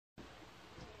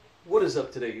What is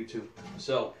up today, YouTube?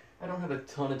 So, I don't have a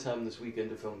ton of time this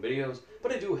weekend to film videos,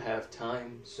 but I do have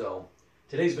time, so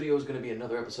today's video is going to be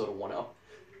another episode of 1-Up.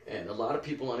 And a lot of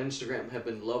people on Instagram have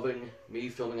been loving me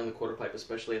filming on the quarter pipe,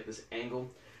 especially at this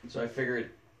angle. So I figured,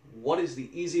 what is the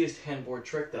easiest handboard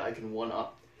trick that I can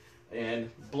 1-up? And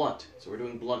blunt. So we're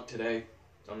doing blunt today.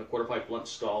 It's on the quarter pipe blunt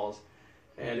stalls.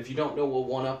 And if you don't know what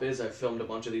 1-up is, I've filmed a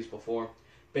bunch of these before.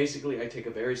 Basically, I take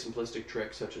a very simplistic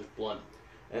trick, such as blunt,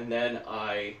 and then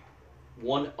I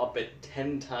 1-up it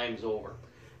 10 times over.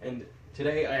 And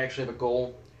today I actually have a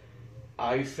goal.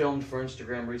 I filmed for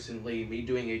Instagram recently me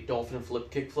doing a dolphin flip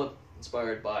kickflip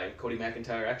inspired by Cody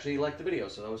McIntyre. Actually, he liked the video,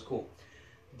 so that was cool.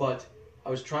 But I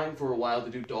was trying for a while to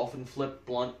do dolphin flip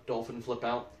blunt, dolphin flip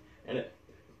out, and it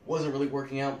wasn't really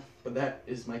working out. But that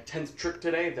is my 10th trick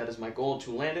today. That is my goal,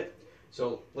 to land it.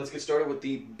 So let's get started with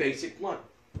the basic blunt.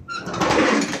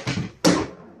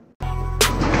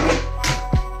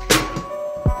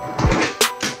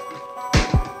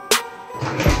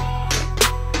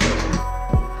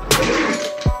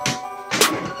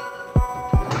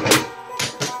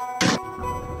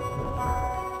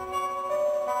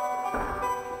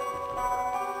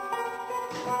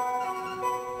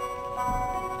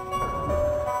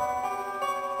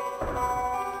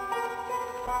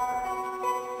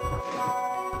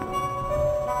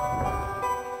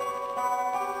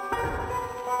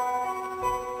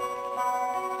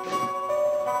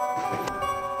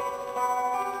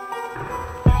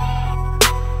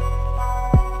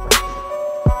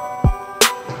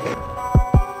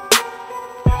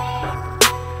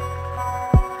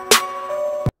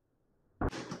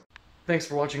 Thanks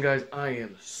for watching, guys. I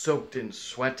am soaked in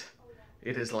sweat.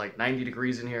 It is like 90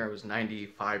 degrees in here. It was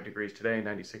 95 degrees today,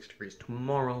 96 degrees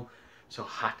tomorrow. So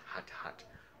hot, hot, hot.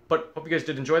 But hope you guys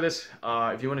did enjoy this.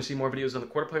 If you want to see more videos on the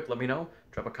quarter pipe, let me know.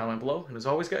 Drop a comment below. And as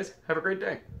always, guys, have a great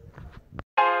day.